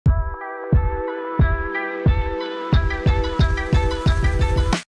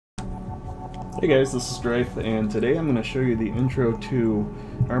Hey guys, this is Strife, and today I'm going to show you the intro to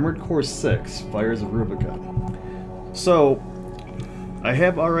Armored Core 6, Fires of Rubicon. So, I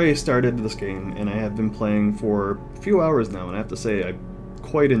have already started this game, and I have been playing for a few hours now, and I have to say I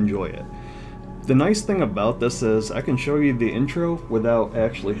quite enjoy it. The nice thing about this is I can show you the intro without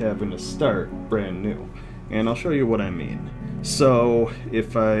actually having to start brand new, and I'll show you what I mean. So,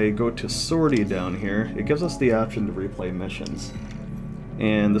 if I go to Sortie down here, it gives us the option to replay missions.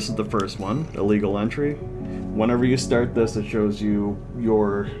 And this is the first one, illegal entry. Whenever you start this, it shows you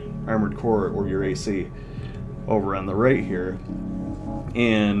your Armored Core or your AC over on the right here.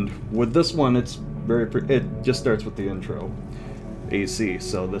 And with this one, it just starts with the intro AC.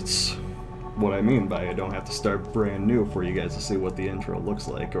 So that's what I mean by I don't have to start brand new for you guys to see what the intro looks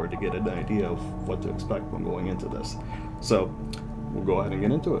like or to get an idea of what to expect when going into this. So we'll go ahead and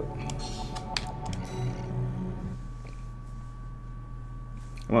get into it.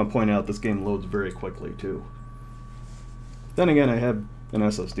 I want to point out this game loads very quickly too. Then again, I have an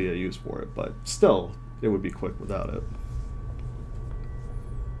SSD I use for it, but still, it would be quick without it.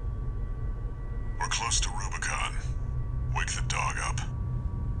 We're close to Rubicon. Wake the dog up.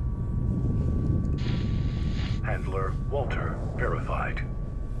 Handler Walter verified.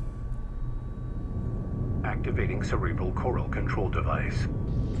 Activating cerebral coral control device.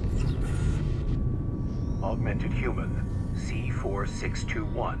 Augmented human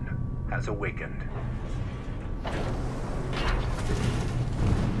C4621 has awakened.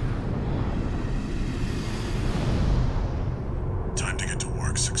 Time to get to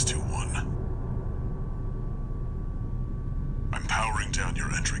work, 621. I'm powering down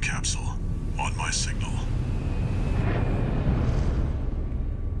your entry capsule. On my signal.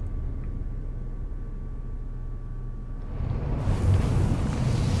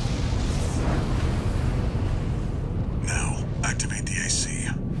 Activate the AC.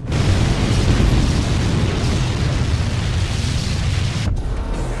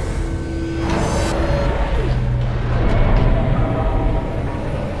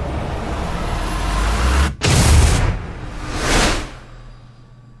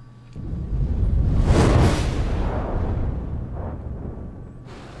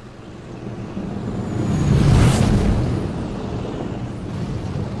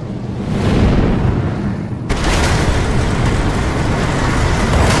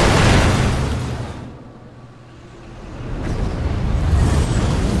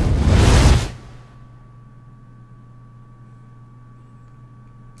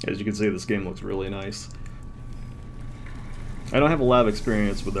 As you can see, this game looks really nice. I don't have a lot of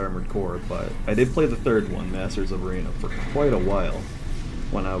experience with Armored Core, but I did play the third one, Masters of Arena, for quite a while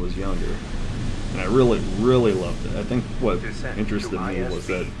when I was younger. And I really, really loved it. I think what interested me was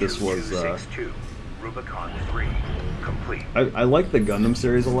that this was... Rubicon 3 complete. I like the Gundam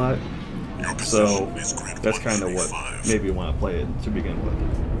series a lot, so that's kind of what made me want to play it to begin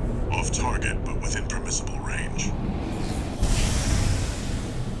with. Off target, but within permissible range.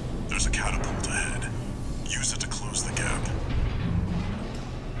 There's a catapult ahead. Use it to close the gap.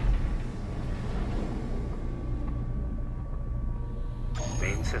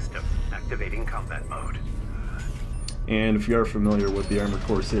 Main system activating combat mode. And if you are familiar with the Armored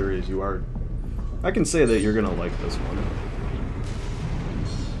Core series, I can say that you're gonna like this one.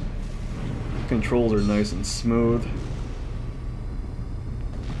 Controls are nice and smooth.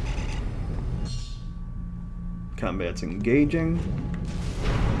 Combat's engaging.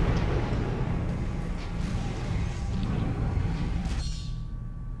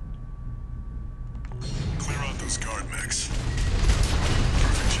 Guard mechs.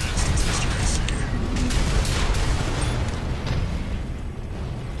 Perfect chance to test your AC.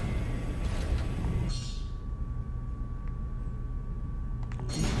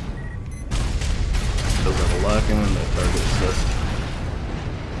 Does have a lock-on, that target assist.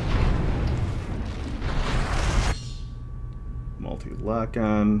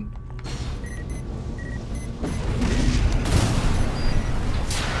 Multi-lock-on.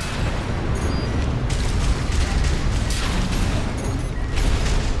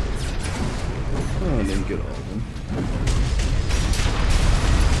 I didn't get all of them.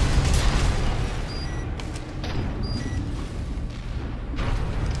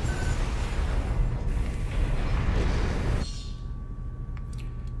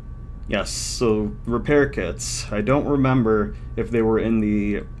 Yes, so repair kits. I don't remember if they were in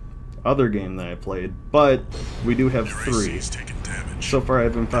the other game that I played, but we do have 3. So far I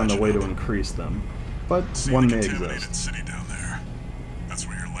haven't found a way to increase them, but one may exist. City down there. That's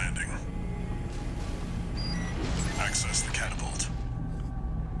where you're landing. Access the catapult.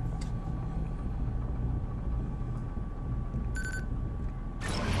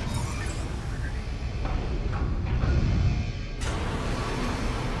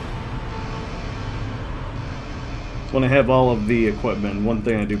 when I have all of the equipment, one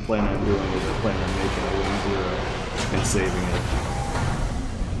thing I do plan on doing is I plan on making a Wing Zero and saving it.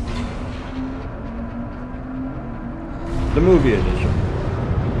 The movie edition,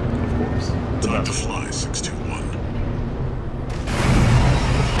 of course. The Time to best. fly, 621.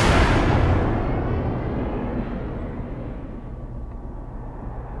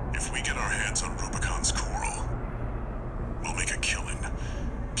 If we get our hands on Rubicon's coral, we'll make a killing.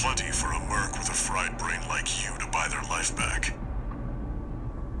 Plenty for a merc with a fried brain like you to buy their life back.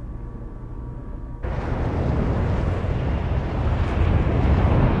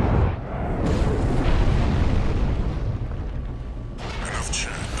 Enough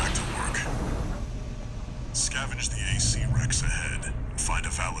chat, back to work. Scavenge the AC Rex ahead and find a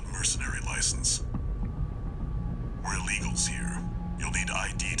valid mercenary license. We're illegals here. You'll need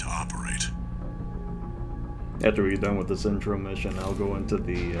ID to operate. After we get done with this intro mission, I'll go into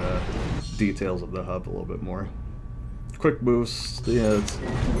the details of the hub a little bit more. Quick boost, yeah, it's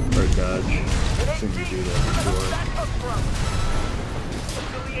or dodge. I think you do that before.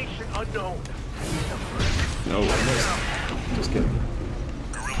 Affiliation unknown. No, just kidding.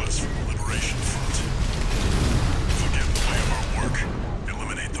 Guerrillas from the Liberation Front. If they get in the way of our work,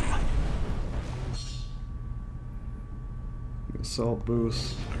 eliminate them. Assault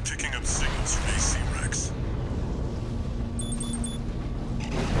boost. I'm picking up signals from AC Rex.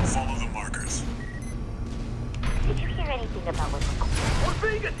 Follow the markers. Did you hear anything about what's We're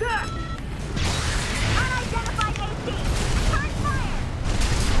being attacked! unidentified AC? Turn fire!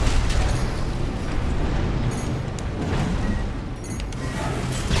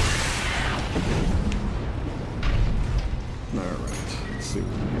 Alright, let's see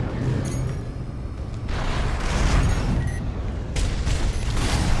what we got here.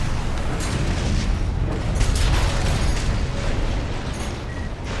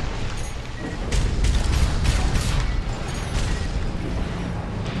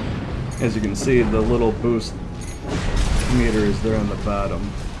 As you can see, the little boost meter is there on the bottom.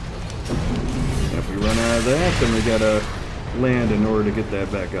 And if we run out of that, then we gotta land in order to get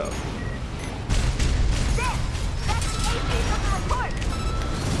that back up. That's the AC from the report!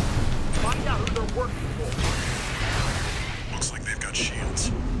 Find out who they're working for. Looks like they've got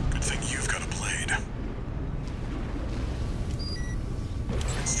shields. Good thing you've got a blade.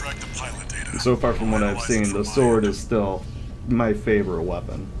 Extract the pilot data. So far from what I've Analyze it seen, from the my sword end. is still my favorite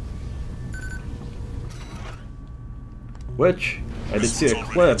weapon. Which, I did This see one's a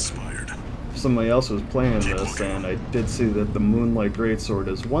already clip, expired. somebody else was playing this, and I did see that the Moonlight Greatsword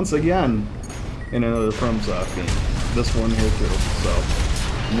is once again in another FromSoft game. This one here too, so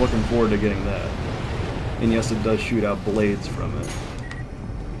I'm looking forward to getting that. And yes, it does shoot out blades from it.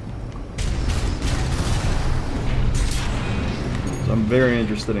 So I'm very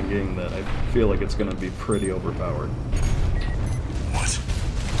interested in getting that. I feel like it's going to be pretty overpowered. What?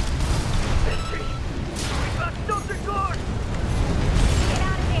 We got something good! Get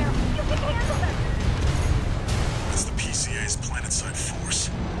out of there! You can handle them! That's the PCA's planetside force.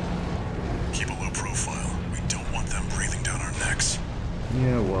 Keep a low profile. We don't want them breathing down our necks.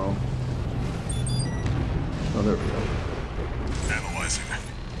 Yeah, well. Oh, there we go. Analyzing.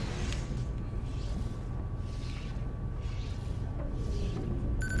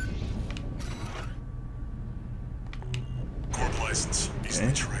 Corp license. Easily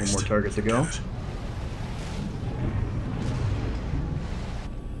Okay, traced. one more target to go. Get it.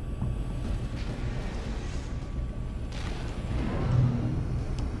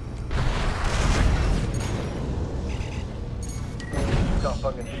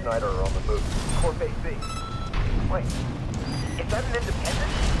 Dumpung and Schneider are on the move. Corp AC. Wait, is that an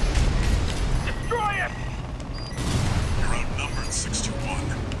independent? Destroy it! You're outnumbered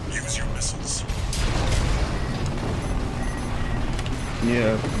 6-1. Use your missiles.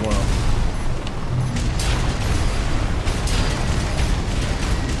 Yeah, well.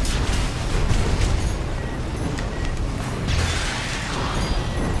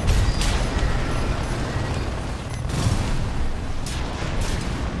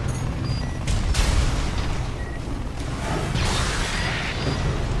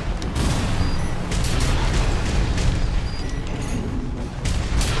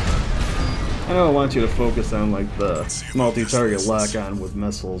 I know I want you to focus on like the multi-target lock-on with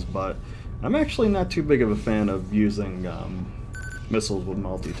missiles, but I'm actually not too big of a fan of using missiles with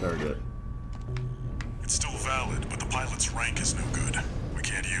multi-target. It's still valid, but the pilot's rank is no good. We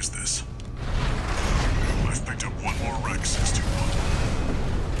can't use this. I've picked up one more Rex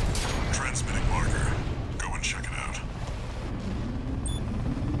 621. Transmitting marker. Go and check it out.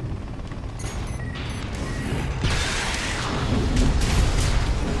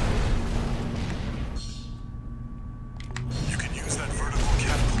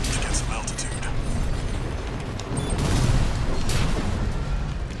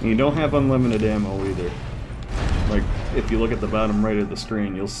 And you don't have unlimited ammo either. Like, if you look at the bottom right of the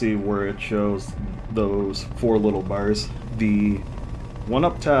screen, you'll see where it shows those 4 little bars. The one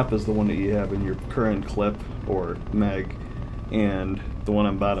up top is the one that you have in your current clip or mag, and the one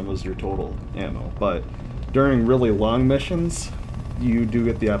on bottom is your total ammo. But during really long missions, you do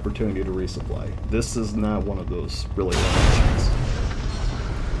get the opportunity to resupply. This is not one of those really long missions.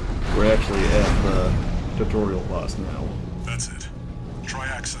 We're actually at the tutorial boss now. That's it. Try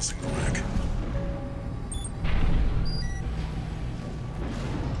accessing the rack.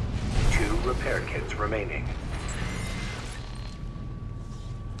 2 repair kits remaining.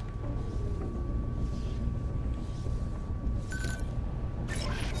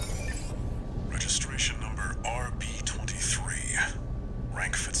 Registration number RB23.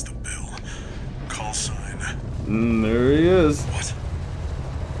 Rank fits the bill. Call sign. There he is. What?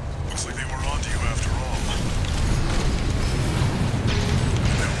 Looks like they were onto you after all.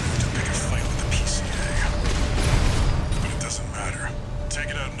 Now we need to pick a fight with the PCA. But it doesn't matter. Take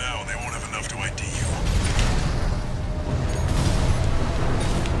it out now and they won't have enough to ID you.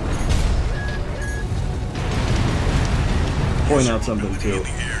 Point out something too.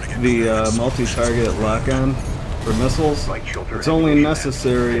 The multi-target lock-on for missiles, it's only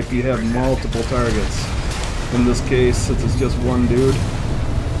necessary if you have multiple targets. In this case, since it's just one dude,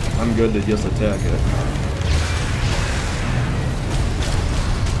 I'm good to just attack it.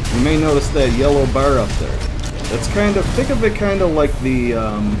 You may notice that yellow bar up there. That's kind of, think of it kind of like the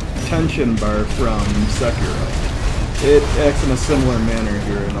tension bar from Sekiro. It acts in a similar manner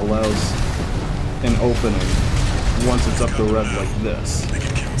here and allows an opening once it's up to red like this. They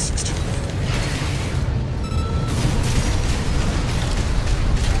can count 6 to 1.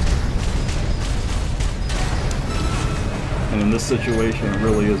 And in this situation, it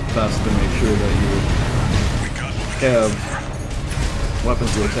really is best to make sure that you have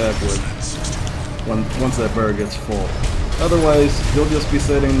weapons to attack with once that bar gets full. Otherwise, you'll just be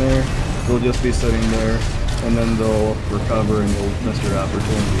sitting there, and then they'll recover and you'll miss your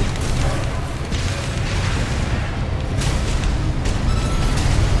opportunity.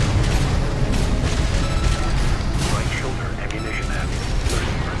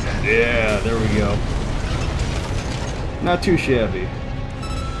 Yeah, there we go. Not too shabby.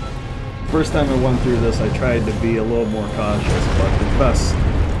 First time I went through this, I tried to be a little more cautious, but the best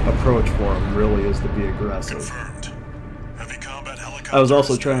approach for him really is to be aggressive. Confirmed. Heavy combat helicopter. I was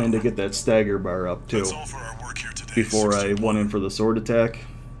also trying to get that stagger bar up too, That's all for our work here today. before I 61. went in for the sword attack.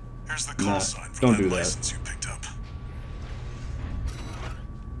 Here's the call Nah, sign for don't that do that. license you picked up.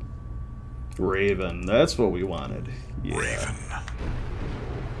 Raven, that's what we wanted. Yeah. Raven.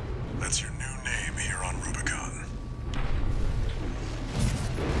 That's your new name here on Rubicon.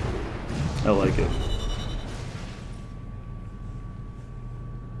 I like it.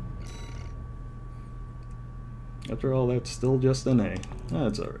 After all, that's still just an A.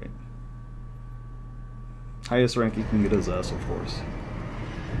 That's alright. Highest rank you can get is S, of course.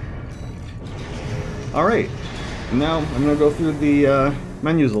 Alright, now I'm going to go through the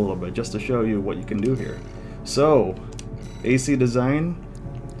menus a little bit just to show you what you can do here. So, AC design,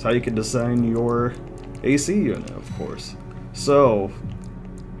 it's how you can design your AC unit, of course. So,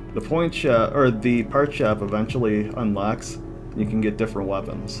 the point shop, or the part shop eventually unlocks, you can get different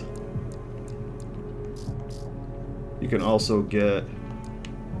weapons. You can also get,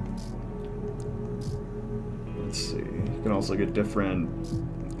 let's see, you can also get different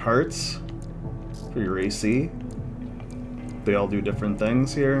parts for your AC. They all do different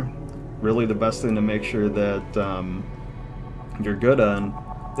things here. Really the best thing to make sure that you're good on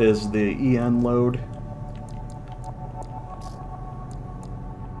is the EN load,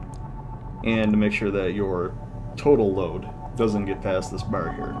 and to make sure that your total load doesn't get past this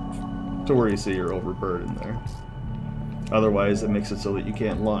bar here to where you see you're overburdened there. Otherwise, it makes it so that you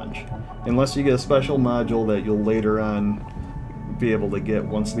can't launch. Unless you get a special module that you'll later on be able to get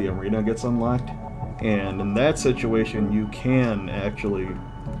once the arena gets unlocked. And in that situation, you can actually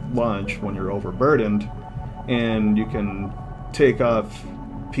launch when you're overburdened, and you can take off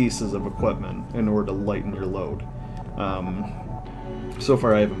pieces of equipment in order to lighten your load. So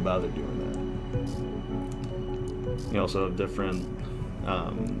far, I haven't bothered doing that. You also have different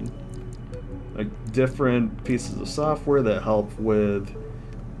different pieces of software that help with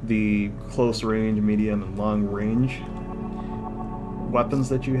the close range, medium, and long range weapons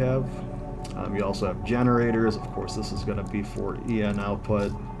that you have. You also have generators. Of course, this is going to be for EN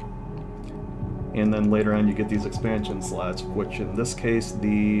output. And then later on you get these expansion slots, which in this case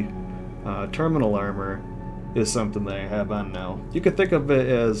the terminal armor is something that I have on now. You could think of it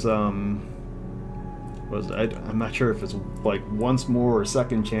as I'm not sure if it's like once more or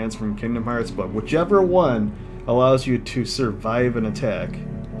second chance from Kingdom Hearts, but whichever one allows you to survive an attack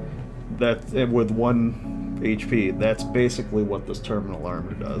with 1 HP. That's basically what this terminal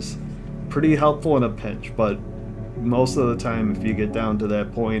armor does. Pretty helpful in a pinch, but most of the time if you get down to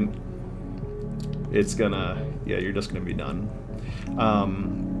that point, it's gonna, yeah, you're just gonna be done.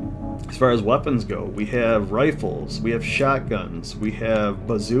 As far as weapons go, we have rifles, we have shotguns, we have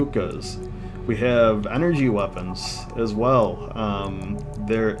bazookas, we have energy weapons as well.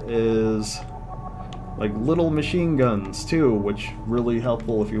 There is like little machine guns too, which really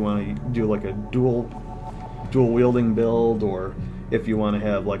helpful if you want to do like a dual wielding build, or if you want to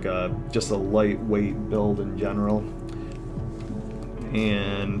have like just a lightweight build in general.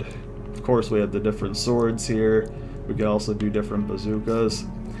 And of course we have the different swords here. We can also do different bazookas.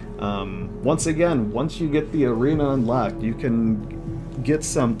 Once again, once you get the arena unlocked, you can get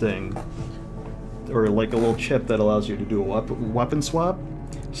something, or like a little chip that allows you to do a weapon swap,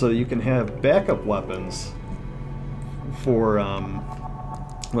 so that you can have backup weapons for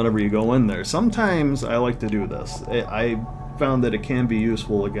whenever you go in there. Sometimes I like to do this. I found that it can be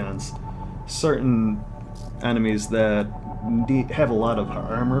useful against certain enemies that have a lot of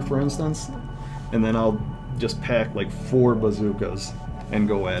armor, for instance, and then I'll just pack like 4 bazookas and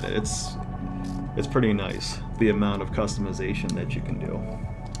go at it. It's pretty nice, the amount of customization that you can do.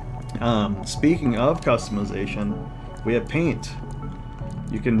 Speaking of customization, we have paint.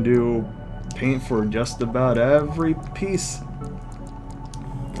 You can do paint for just about every piece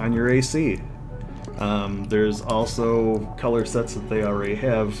on your AC. There's also color sets that they already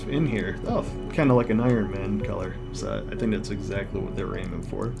have in here. Oh, kind of like an Iron Man color. So I think that's exactly what they're aiming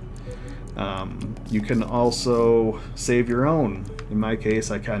for. You can also save your own. In my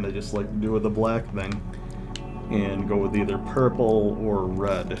case, I kind of just like to do with the black thing and go with either purple or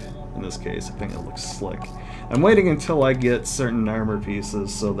red. In this case, I think it looks slick. I'm waiting until I get certain armor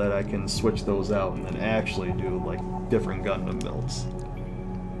pieces so that I can switch those out and then actually do like different Gundam builds.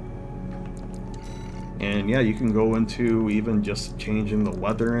 And yeah, you can go into even just changing the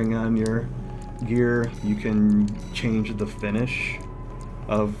weathering on your gear. You can change the finish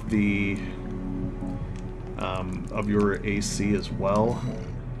of the of your AC as well.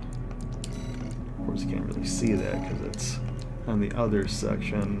 Of course, you can't really see that because it's on the other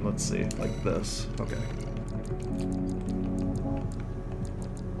section. Let's see, like this. Okay.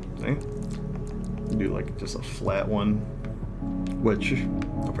 See? Do like just a flat one, which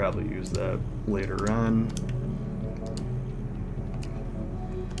I'll probably use that later on.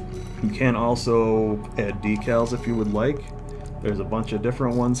 You can also add decals if you would like. There's a bunch of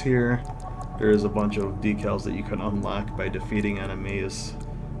different ones here. There's a bunch of decals that you can unlock by defeating enemies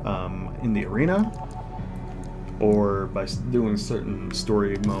in the arena, or by doing certain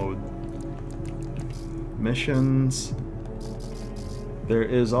story mode missions. There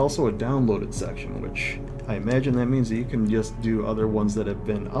is also a downloaded section, which I imagine that means that you can just do other ones that have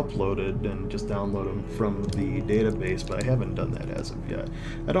been uploaded and just download them from the database, but I haven't done that as of yet.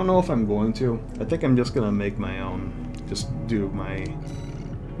 I don't know if I'm going to. I think I'm just going to make my own, just do my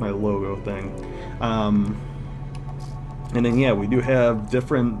logo thing. And then yeah, we do have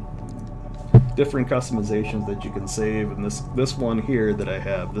different customizations that you can save, and this one here that I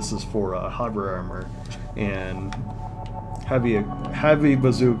have, this is for hover armor and heavy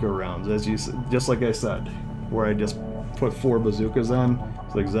bazooka rounds, just like I said, where I just put 4 bazookas on.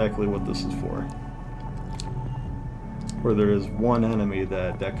 It's exactly what this is for. Where there is one enemy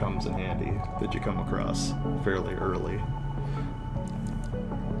that comes in handy that you come across fairly early.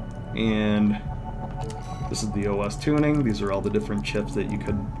 And this is the OS tuning. These are all the different chips that you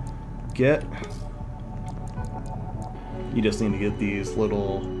could get. You just need to get these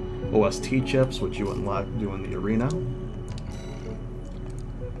little OST chips, which you unlock doing the arena.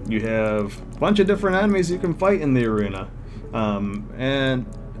 You have a bunch of different enemies you can fight in the arena, and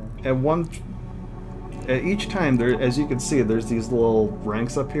at each time, there, as you can see, there's these little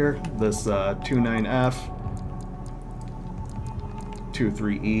ranks up here. This 29F,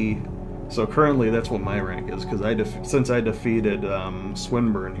 23E. So currently, that's what my rank is, because since I defeated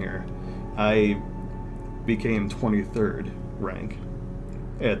Swinburne here, I became 23rd rank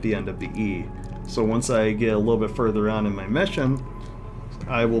at the end of the E. So once I get a little bit further on in my mission,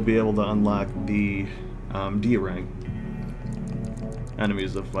 I will be able to unlock the D rank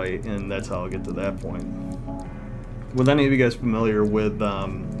enemies to fight, and that's how I'll get to that point. With any of you guys familiar with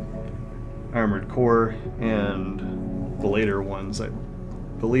Armored Core and the later ones, I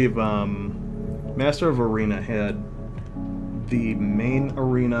believe Master of Arena had the main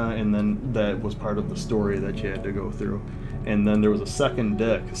arena, and then that was part of the story that you had to go through. And then there was a second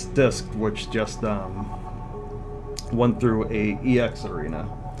disc which just went through a EX arena.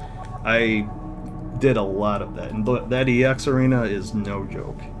 I did a lot of that, and that EX arena is no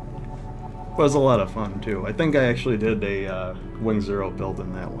joke. It was a lot of fun too. I think I actually did a Wing Zero build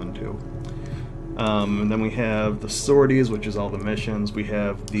in that one too. And then we have the sorties, which is all the missions. We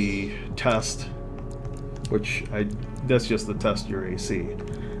have the test, which that's just the test your AC.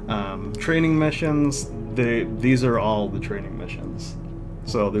 Training missions, these are all the training missions.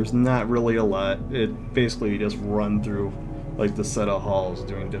 So there's not really a lot. It basically you just run through like the set of halls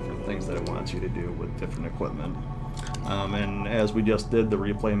doing different things that it wants you to do with different equipment. And as we just did the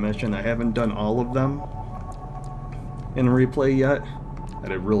replay mission, I haven't done all of them in replay yet. I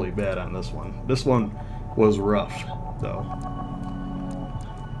did really bad on this one. This one was rough though.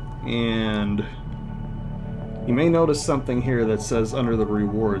 And you may notice something here that says under the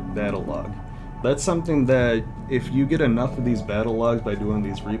reward battle log. That's something that if you get enough of these battle logs by doing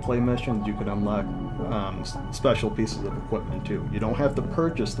these replay missions, you can unlock special pieces of equipment too. You don't have to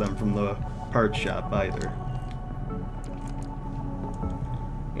purchase them from the parts shop either.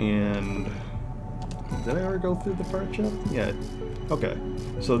 And did I ever go through the part shop? Yeah. Okay.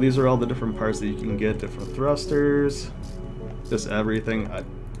 So these are all the different parts that you can get, different thrusters, just everything. I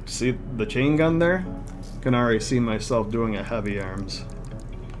see the chain gun there? Can already see myself doing a heavy arms.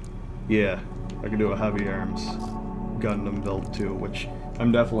 Yeah, I can do a heavy arms Gundam build too, which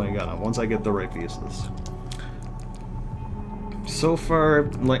I'm definitely gonna once I get the right pieces. So far,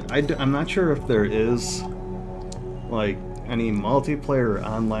 like I'm not sure if there is like any multiplayer or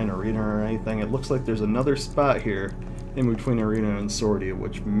online arena or anything. It looks like there's another spot here in between arena and sortie,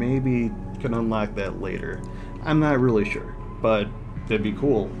 which maybe can unlock that later. I'm not really sure, but it'd be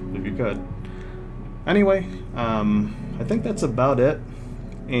cool if you could. Anyway, I think that's about it.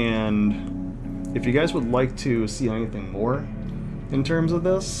 And if you guys would like to see anything more in terms of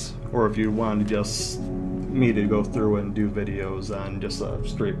this, or if you wanted just me to go through and do videos on just a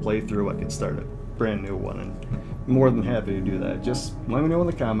straight playthrough, I could start a brand new one, and I'm more than happy to do that. Just let me know in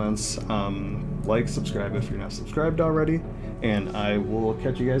the comments. Like, subscribe if you're not subscribed already, and I will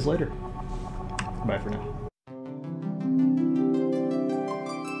catch you guys later. Bye for now.